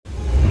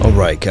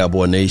right,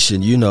 Cowboy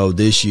Nation. You know,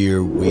 this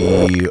year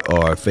we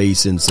are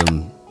facing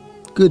some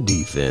good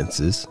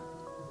defenses.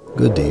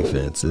 Good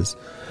defenses.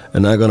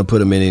 I'm not going to put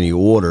them in any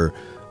order,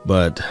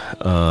 but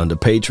the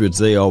Patriots,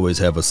 they always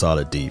have a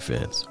solid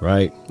defense,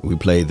 right? We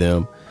play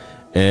them.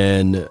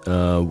 And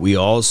we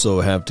also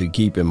have to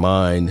keep in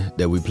mind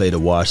that we played a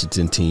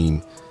Washington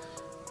team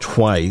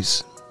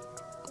twice,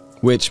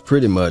 which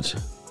pretty much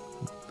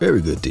very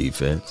good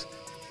defense.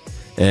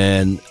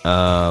 And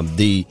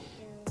the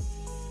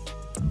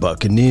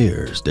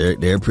Buccaneers,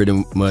 they're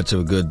pretty much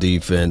a good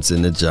defense.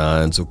 And the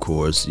Giants, of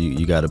course,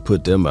 you got to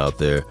put them out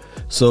there.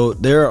 So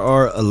there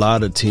are a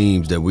lot of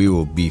teams that we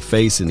will be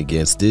facing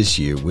against this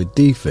year with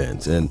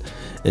defense. And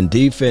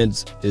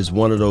defense is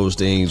one of those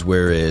things,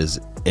 whereas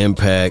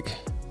impact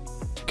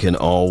can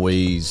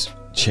always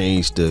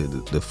change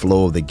the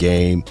flow of the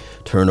game,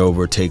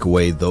 turnover, take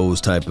away, those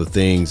type of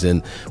things.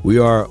 And we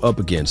are up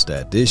against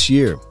that this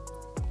year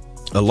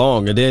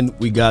along. And then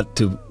we got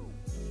to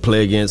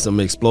play against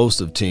some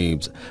explosive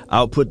teams.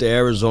 I'll put the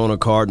Arizona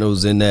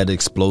Cardinals in that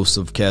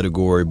explosive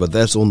category, but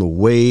that's on the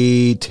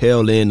way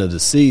tail end of the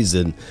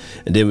season.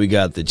 And then we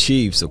got the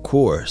Chiefs, of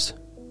course.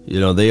 You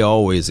know, they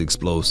always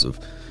explosive.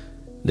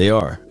 They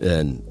are,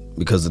 and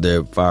because of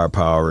their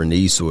firepower and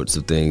these sorts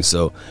of things.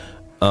 So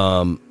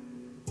I'm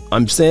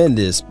saying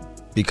this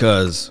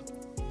because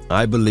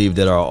I believe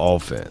that our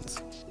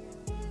offense,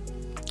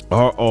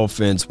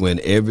 when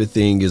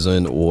everything is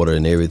in order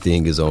and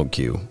everything is on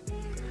cue,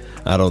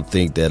 I don't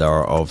think that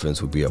our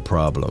offense would be a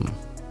problem.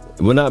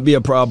 It would not be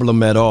a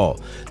problem at all.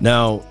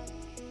 Now,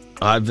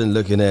 I've been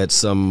looking at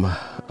some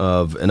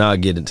of, and I'll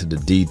get into the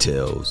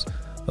details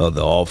of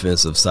the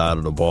offensive side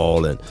of the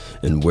ball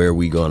and where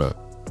we're going to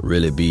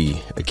really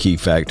be a key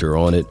factor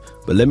on it.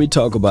 But let me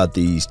talk about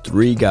these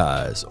three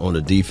guys on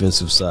the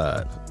defensive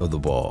side of the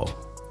ball.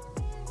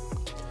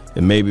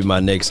 And maybe my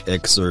next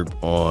excerpt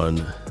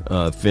on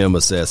film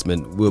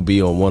assessment will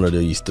be on one of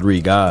these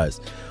three guys.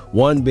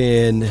 One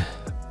being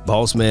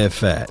Boss Man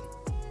Fat.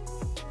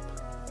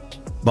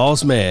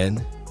 Boss Man,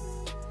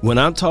 when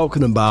I'm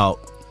talking about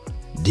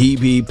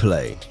DB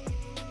play,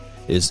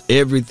 is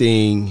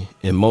everything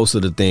and most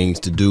of the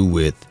things to do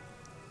with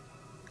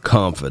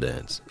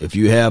confidence. If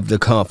you have the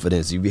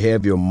confidence, if you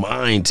have your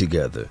mind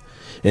together,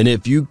 and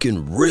if you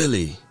can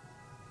really,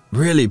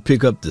 really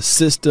pick up the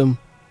system,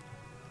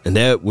 and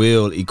that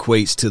will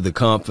equates to the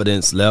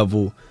confidence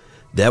level,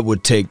 that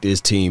would take this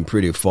team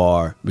pretty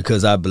far,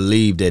 because I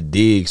believe that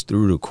Diggs,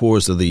 through the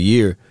course of the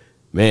year,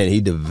 man,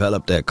 he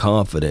developed that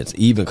confidence,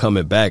 even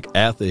coming back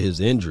after his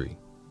injury.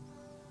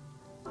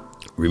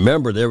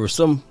 Remember, there were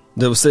some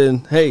that were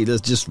saying, hey,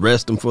 let's just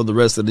rest him for the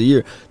rest of the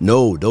year.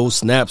 No, those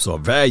snaps are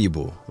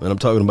valuable. And I'm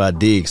talking about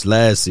Diggs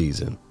last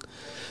season.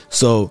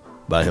 So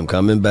by him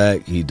coming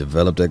back, he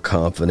developed that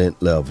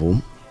confident level.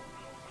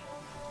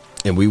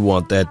 And we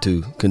want that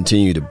to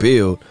continue to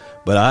build.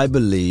 But I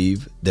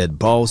believe that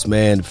Boss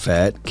Man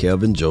Fat,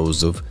 Kelvin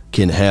Joseph,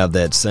 can have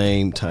that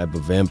same type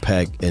of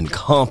impact and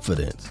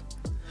confidence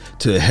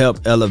to help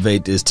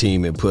elevate this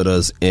team and put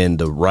us in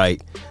the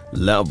right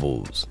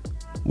levels.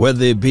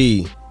 Whether it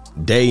be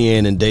day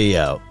in and day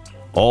out,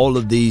 all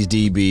of these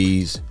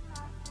DBs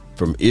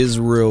from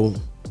Israel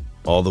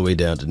all the way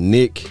down to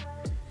Nashawn.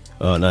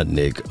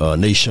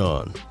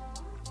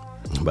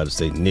 I'm about to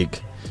say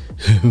Nick.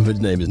 His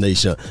name is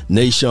Nashawn.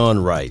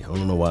 Nashawn Wright. I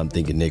don't know why I'm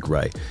thinking Nick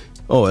Wright.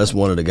 Oh, that's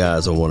one of the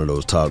guys on one of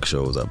those talk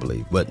shows, I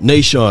believe. But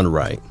Nashawn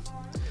Wright.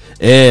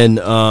 And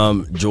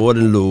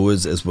Jordan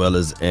Lewis, as well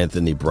as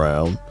Anthony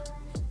Brown.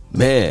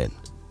 Man,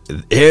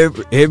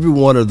 every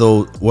one of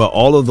those, well,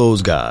 all of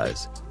those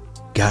guys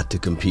got to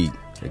compete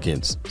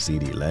against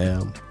CeeDee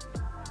Lamb,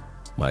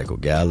 Michael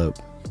Gallup,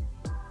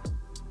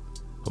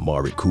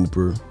 Amari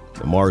Cooper.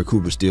 Amari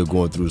Cooper still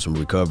going through some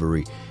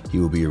recovery. He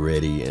will be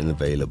ready and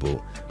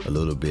available a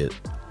little bit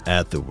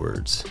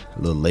afterwards,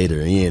 a little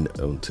later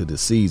into the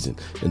season,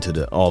 into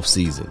the off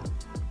season.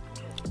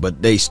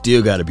 But they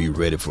still got to be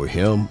ready for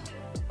him.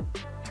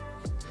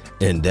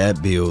 And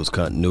that builds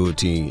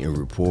continuity and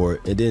rapport.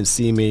 And then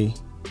Simi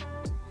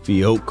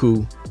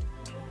Fioku,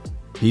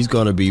 he's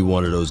going to be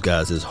one of those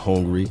guys that's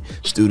hungry,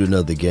 student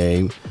of the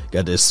game,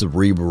 got that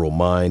cerebral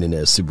mind and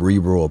that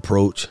cerebral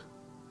approach.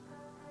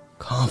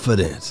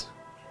 Confidence.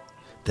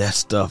 That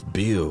stuff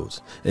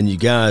builds. And you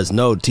guys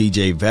know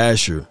TJ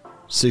Vasher,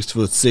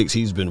 6'6",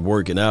 he's been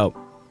working out.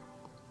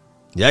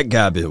 That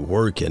guy been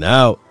working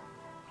out.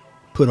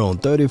 Put on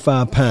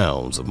 35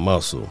 pounds of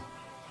muscle.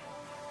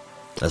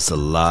 That's a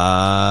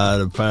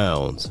lot of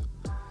pounds.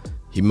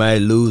 He might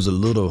lose a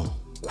little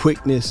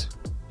quickness.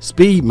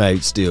 Speed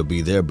might still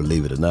be there,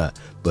 believe it or not.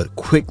 But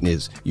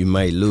quickness you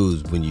might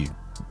lose when you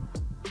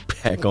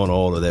pack on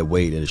all of that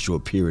weight in a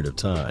short period of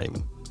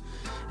time.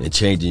 And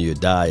changing your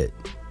diet,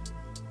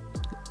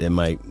 that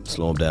might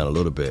slow him down a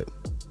little bit.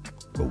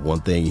 But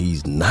one thing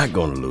he's not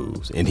going to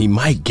lose, and he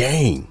might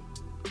gain,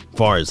 as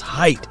far as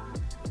height,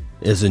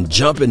 is in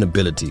jumping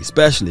ability,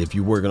 especially if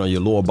you're working on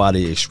your lower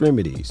body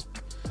extremities.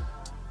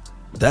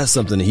 That's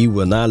something he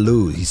will not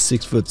lose. He's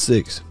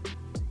 6'6".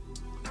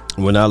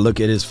 When I look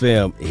at his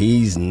film,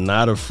 he's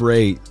not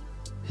afraid.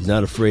 He's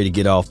not afraid to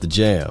get off the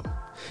jam.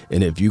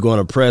 And if you're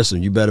going to press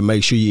him, you better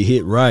make sure you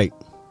hit right,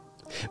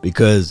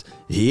 because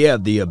he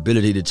have the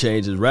ability to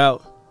change his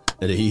route.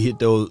 And he hit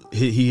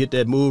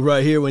that move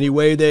right here when he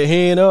waved that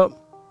hand up,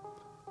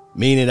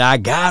 meaning I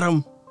got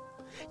him.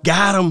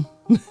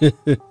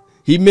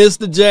 He missed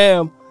the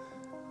jam.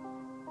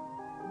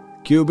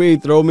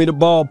 QB, throw me the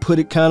ball, put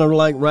it kind of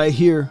like right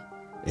here,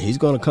 and he's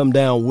going to come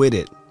down with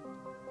it.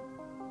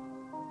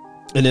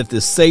 And if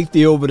the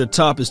safety over the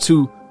top is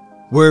too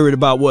worried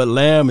about what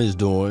Lamb is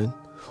doing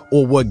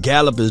or what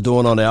Gallup is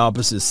doing on the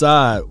opposite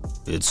side,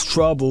 it's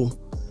trouble.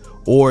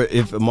 Or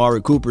if Amari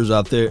Cooper's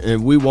out there,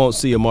 and we won't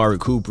see Amari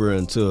Cooper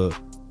until,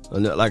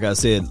 like I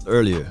said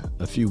earlier,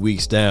 a few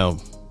weeks down,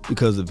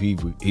 because of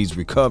he's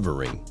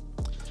recovering.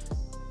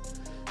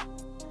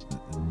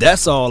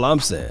 That's all I'm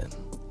saying.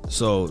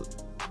 So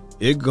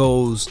it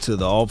goes to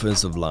the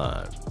offensive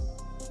line.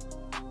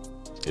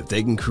 If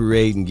they can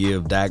create and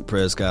give Dak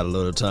Prescott a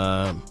little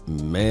time,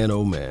 man,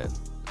 oh man.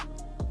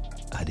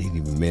 I didn't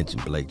even mention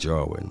Blake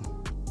Jarwin.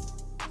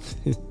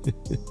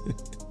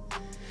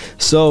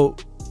 So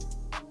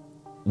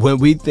when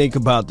we think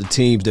about the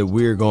teams that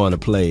we're going to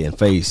play and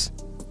face,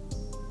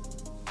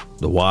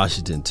 the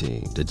Washington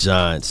team, the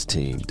Giants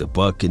team, the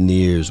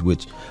Buccaneers,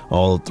 which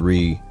all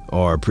three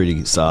are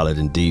pretty solid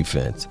in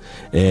defense.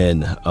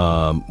 And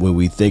when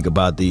we think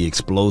about the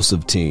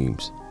explosive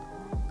teams,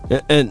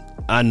 and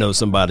I know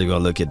somebody going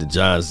to look at the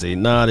Giants and say,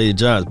 nah, they're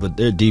Giants, but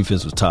their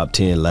defense was top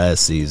 10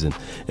 last season.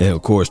 And,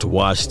 of course, the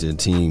Washington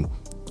team,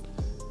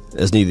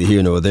 that's neither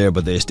here nor there,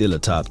 but they're still a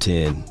top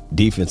 10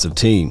 defensive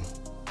team.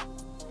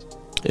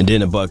 And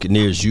then the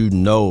Buccaneers, you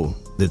know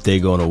that they're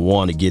going to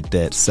want to get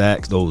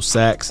those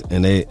sacks,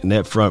 and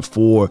that front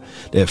four,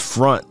 that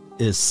front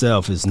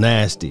itself is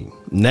nasty.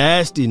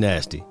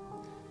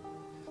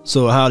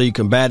 So how do you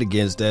combat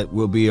against that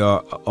will be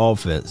our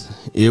offense.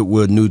 It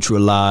will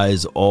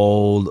neutralize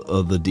all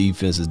of the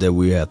defenses that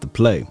we have to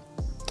play.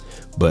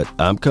 But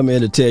I'm coming here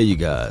to tell you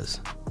guys,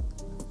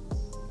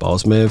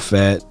 Bossman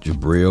Fat,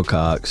 Jabril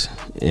Cox,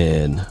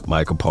 and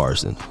Micah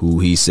Parsons, who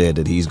he said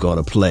that he's going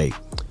to play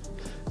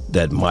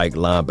that Mike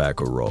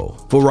linebacker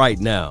role. For right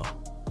now,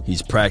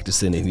 he's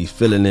practicing and he's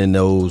filling in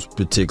those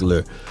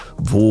particular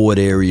void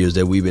areas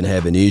that we've been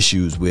having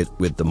issues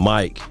with the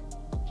Mike.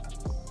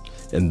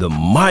 And the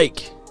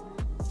Mike,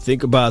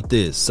 think about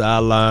this,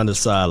 sideline to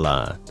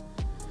sideline.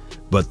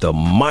 But the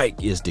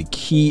Mike is the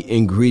key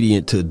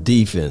ingredient to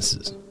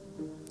defenses.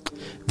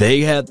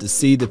 They have to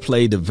see the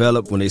play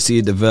develop. When they see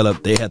it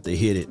develop, they have to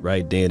hit it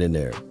right then and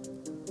there.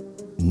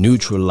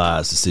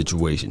 Neutralize the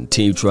situation.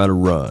 Team trying to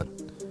run.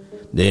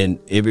 Then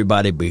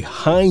everybody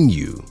behind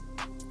you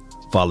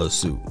follow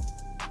suit.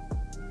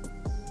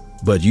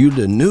 But you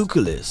the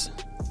nucleus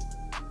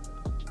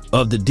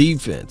of the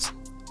defense.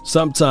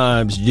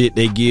 Sometimes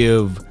they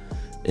give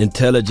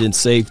intelligent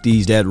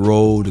safeties that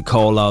role to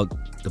call out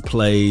the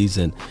plays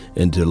and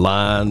to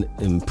line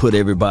and put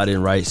everybody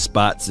in right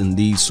spots and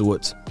these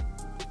sorts.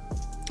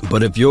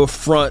 But if your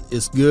front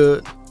is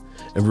good,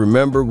 and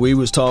remember we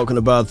was talking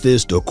about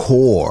this, the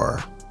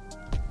core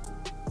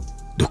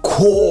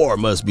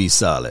must be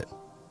solid.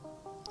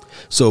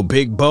 So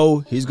Big Bo,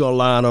 he's going to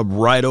line up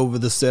right over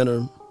the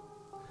center.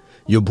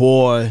 Your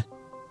boy,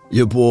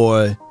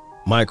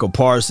 Michael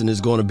Parsons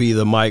is going to be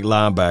the Mike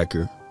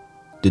linebacker,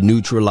 the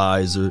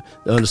neutralizer,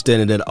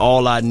 understanding that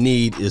all I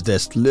need is that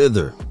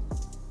slither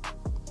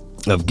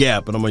of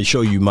gap, and I'm going to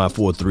show you my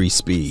 4.3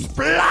 speed.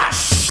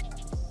 Splash!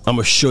 I'm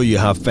going to show you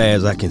how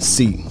fast I can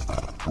seek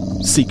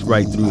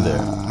right through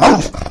there.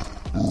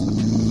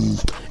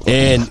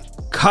 And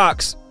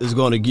Cox is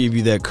going to give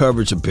you that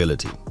coverage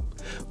ability.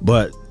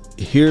 But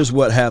here's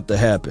what have to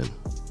happen.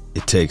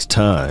 It takes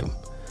time.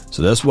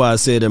 So that's why I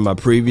said in my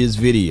previous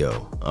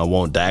video, I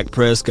want Dak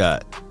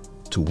Prescott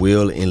to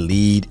will and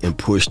lead and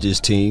push this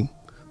team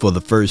for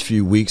the first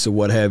few weeks or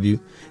what have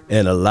you,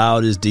 and allow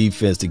this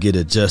defense to get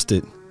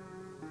adjusted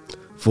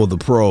for the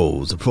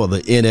pros, for the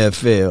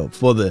NFL,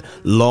 for the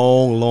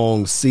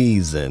long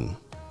season.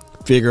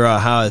 Figure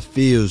out how it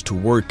feels to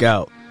work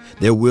out.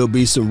 There will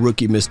be some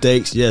rookie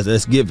mistakes. Yes,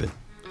 that's given.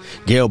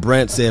 Gail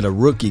Brandt said a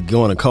rookie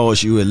going to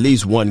cost you at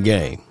least one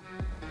game.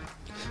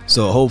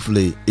 So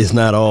hopefully it's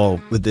not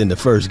all within the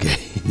first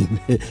game,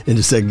 in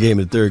the second game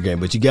and the third game.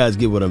 But you guys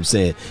get what I'm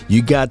saying.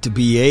 You got to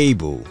be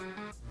able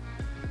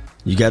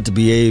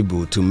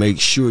to make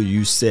sure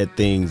you set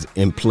things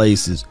in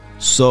places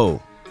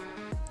so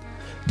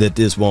that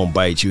this won't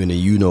bite you. And then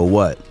you know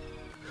what?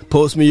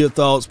 Post me your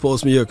thoughts,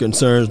 post me your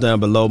concerns down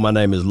below. My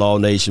name is Law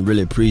Nation.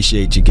 Really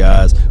appreciate you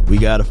guys. We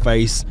got to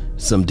face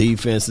some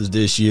defenses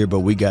this year, but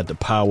we got the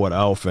powered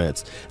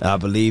offense. And I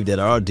believe that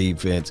our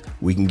defense,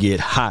 we can get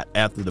hot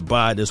after the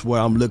bye. That's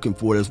where I'm looking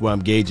for. That's where I'm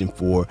gauging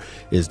for,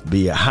 is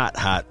be a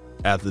hot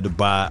after the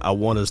bye. I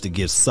want us to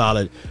get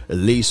solid at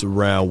least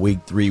around week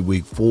 3,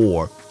 week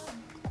 4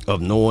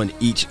 of knowing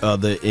each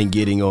other and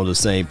getting on the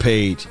same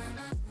page.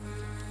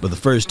 But the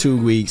first 2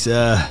 weeks,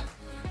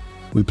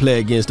 We play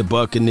against the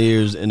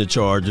Buccaneers and the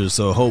Chargers,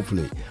 so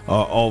hopefully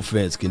our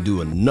offense can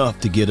do enough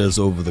to get us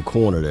over the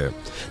corner there.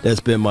 That's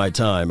been my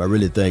time. I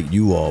really thank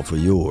you all for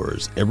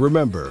yours. And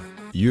remember,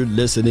 you're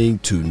listening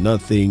to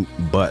nothing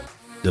but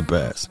the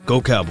best.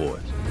 Go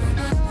Cowboys.